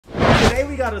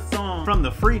we got a song from the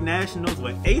Free Nationals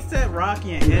with A$AP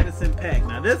Rocky and Anderson .Paak.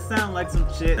 Now this sounds like some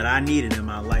shit that I needed in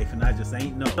my life and I just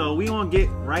ain't know. So we gonna get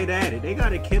right at it. They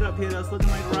got a kid up here that's looking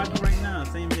like Rocky right now.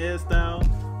 Same hairstyle,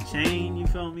 chain, you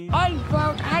feel me? Ôi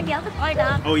bro, I nhớ cái coi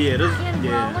đó. Oh yeah, this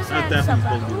that's definitely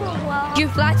supposed to be.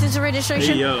 Your license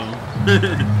registration. Hey yo.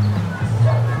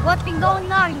 What's been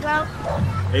going on, bro?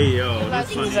 Hey yo,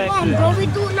 that's funny. Come on, bro, we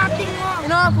do nothing wrong.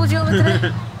 No, put you over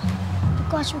there.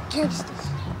 Because we're gangsters.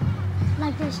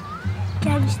 Like this.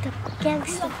 Gangsta,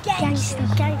 gangsta, gangsta,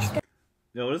 gangsta.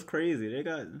 Yo, it's crazy. They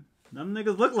got them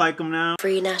niggas look like them now.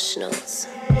 Free Nationals.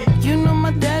 You know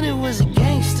my daddy was a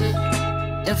gangster,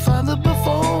 and father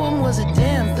before him was a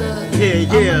damn thug.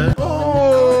 Yeah.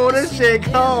 Oh, this shit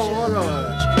cold. Hold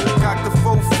on. Cock the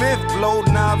 4/5, blow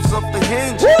knobs up the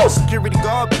hinge. Woo! Security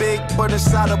guard big, but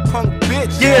inside a punk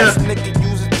bitch. Yeah. Nigga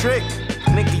use a trick.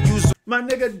 Nigga use. My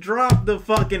nigga dropped the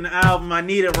fucking album. I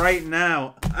need it right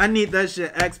now. I need that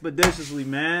shit expeditiously,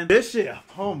 man. This shit,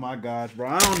 oh my gosh, bro.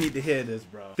 I don't need to hear this,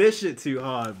 bro. This shit too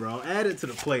hard, bro. Add it to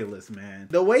the playlist, man.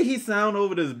 The way he sound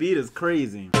over this beat is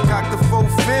crazy. Cock the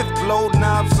 4/5, blow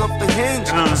knobs up the hinge.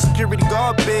 Security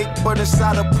guard big, but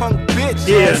inside a punk bitch.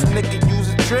 Yeah. Nigga use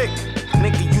a trick.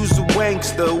 Nigga use a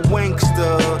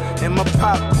wankster, and my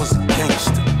pop was a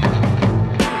gangster.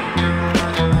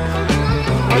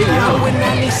 Hey, yo. When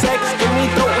I need sex, give me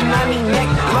throat when I need neck.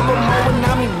 Love them more when I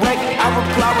need wreck. I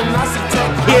reply when I see tech.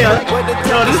 Yeah,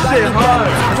 yo, this shit hard.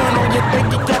 Turn on your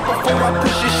thinking cap before I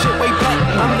push your shit way back.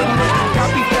 I'm the nigga,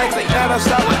 copy facts like that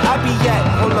outside where I be at.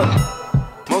 Hold up.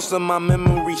 Most of my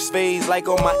memories fades like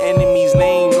all my enemies'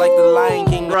 names, like the Lion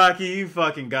King. Rocky, you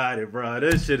fucking got it, bro.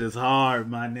 This shit is hard,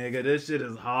 my nigga. This shit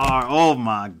is hard. Oh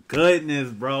my goodness,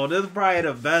 bro. This is probably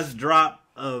the best drop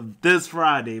of this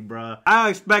Friday, bro. I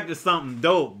expected something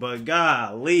dope, but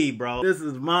golly, bro. This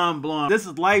is mind-blowing. This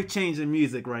is life-changing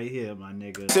music right here, my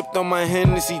nigga. Sipped on my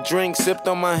Hennessy drink, sipped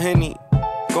on my Henny.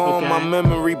 Go on my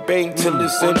memory bank till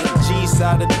it's in the G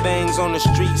side of things, on the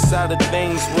street side of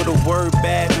things. With a word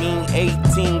bad mean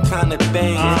 18 kind of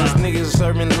thing. These niggas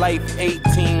serving life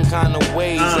 18 kind of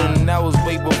ways. And that was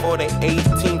way before the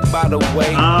 18th, by the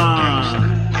way.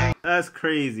 That's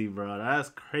crazy, bro. That's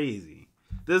crazy.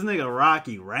 This nigga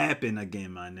Rocky rapping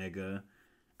again, my nigga.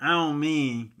 I don't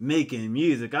mean making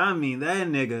music. I mean that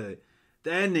nigga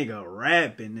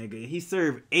rapping, nigga. He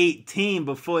served 18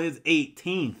 before his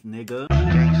 18th, nigga.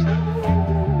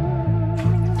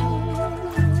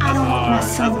 I don't want my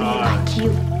son to be like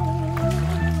you.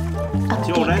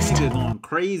 Yo, that nigga going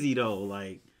crazy though.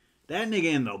 Like, that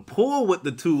nigga in the pool with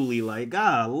the toolie. Like,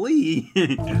 golly.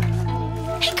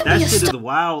 That shit is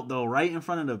wild though, right in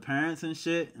front of the parents and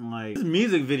shit. And like, this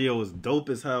music video is dope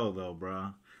as hell though,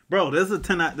 bro. Bro, this is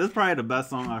this is probably the best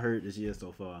song I heard this year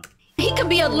so far. He could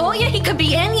be a lawyer, he could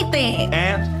be anything.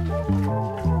 And?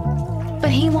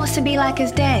 But he wants to be like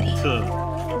his daddy.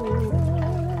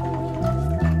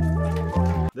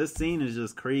 This scene is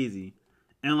just crazy.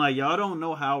 And like, y'all don't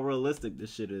know how realistic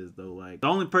this shit is though. Like, the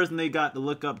only person they got to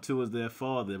look up to is their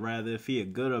father, rather if he a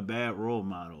good or bad role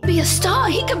model. Be a star,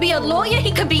 he could be a lawyer,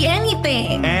 he could be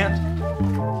anything. And?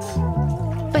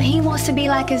 But he wants to be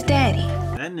like his daddy.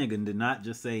 That nigga did not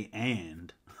just say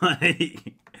and.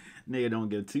 Like, nigga don't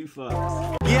give two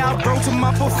fucks. Yeah, I rose to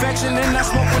my perfection and I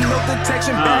smoke with no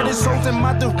detection. Bad as souls in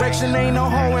my direction, ain't no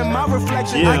hole in my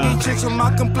reflection. I get chicks with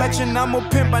my complexion, I'm a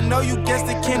pimp, I know you guessed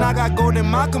it, Ken. I got gold in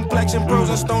my complexion, bros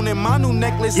and stone in my new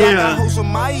necklace. I got hoes for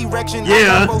my erection, I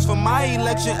got votes for my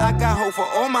election. I got hope for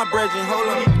all my brethren, hold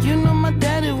up. You know my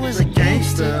daddy was a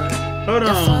gangster. Hold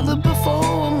on. Your father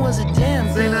before him was a damn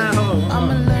thug. I'm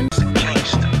a learn.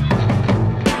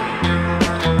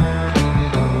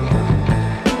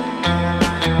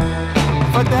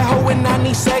 Fuck that hoe when I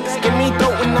need sex, give me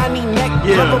throat when I need neck.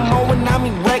 Love them more when I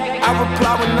need wreck. I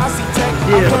reply when I see tech.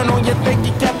 I turn on your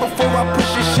thinking cap before I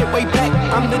push your shit way back.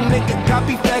 I'm the nigga,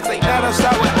 copy facts like that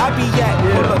outside where I be at.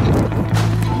 Hold up.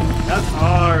 That's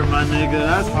hard, my nigga.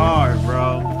 That's hard,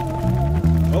 bro.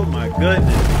 Oh my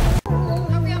goodness.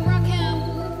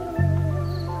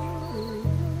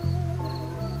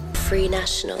 Free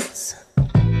Nationals.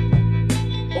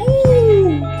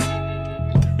 Ooh.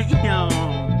 Damn.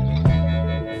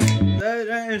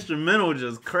 That instrumental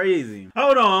just crazy.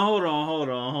 Hold on,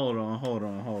 bro.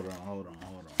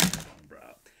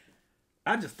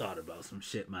 I just thought about some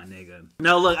shit, my nigga.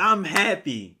 Now look, I'm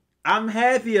happy. I'm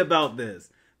happy about this.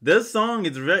 This song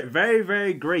is very,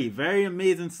 very great. Very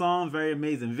amazing song, very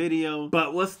amazing video.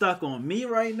 But what's stuck on me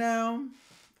right now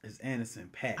is Anderson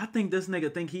 .Paak. I think this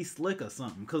nigga think he's slick or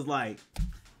something. Cause like,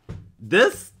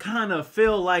 this kind of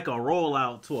feel like a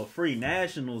rollout to a Free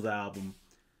Nationals album.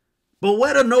 But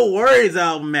where the No Worries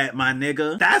album at, my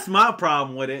nigga? That's my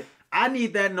problem with it. I I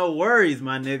need that no worries,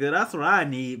 my nigga. That's what I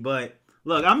need. But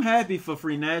look, I'm happy for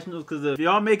Free Nationals, because if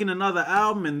y'all making another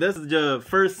album and this is your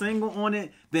first single on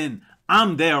it, then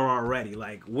I'm there already.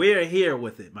 Like, we're here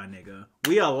with it, my nigga.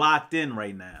 We are locked in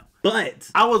right now.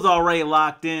 But I was already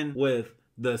locked in with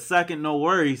the second No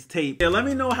Worries tape. Yeah, let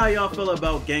me know how y'all feel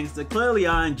about Gangsta. Clearly,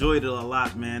 I enjoyed it a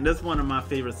lot, man. This is one of my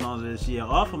favorite songs of this year.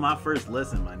 Off of my first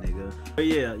listen, my nigga. But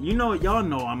yeah, you know, y'all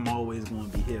know I'm always going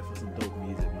to be here for some dope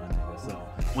music, my nigga. So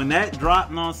when that drop,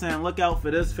 you know what I'm saying, look out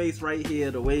for this face right here,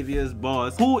 the waviest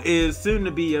boss, who is soon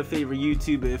to be your favorite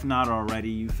YouTuber, if not already,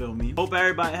 you feel me? Hope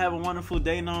everybody have a wonderful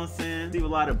day, you know what I'm saying? Receive a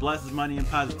lot of blessings, money, and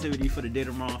positivity for the day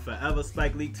tomorrow forever.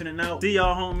 SpikeLeak tuning out. See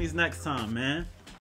y'all homies next time, man.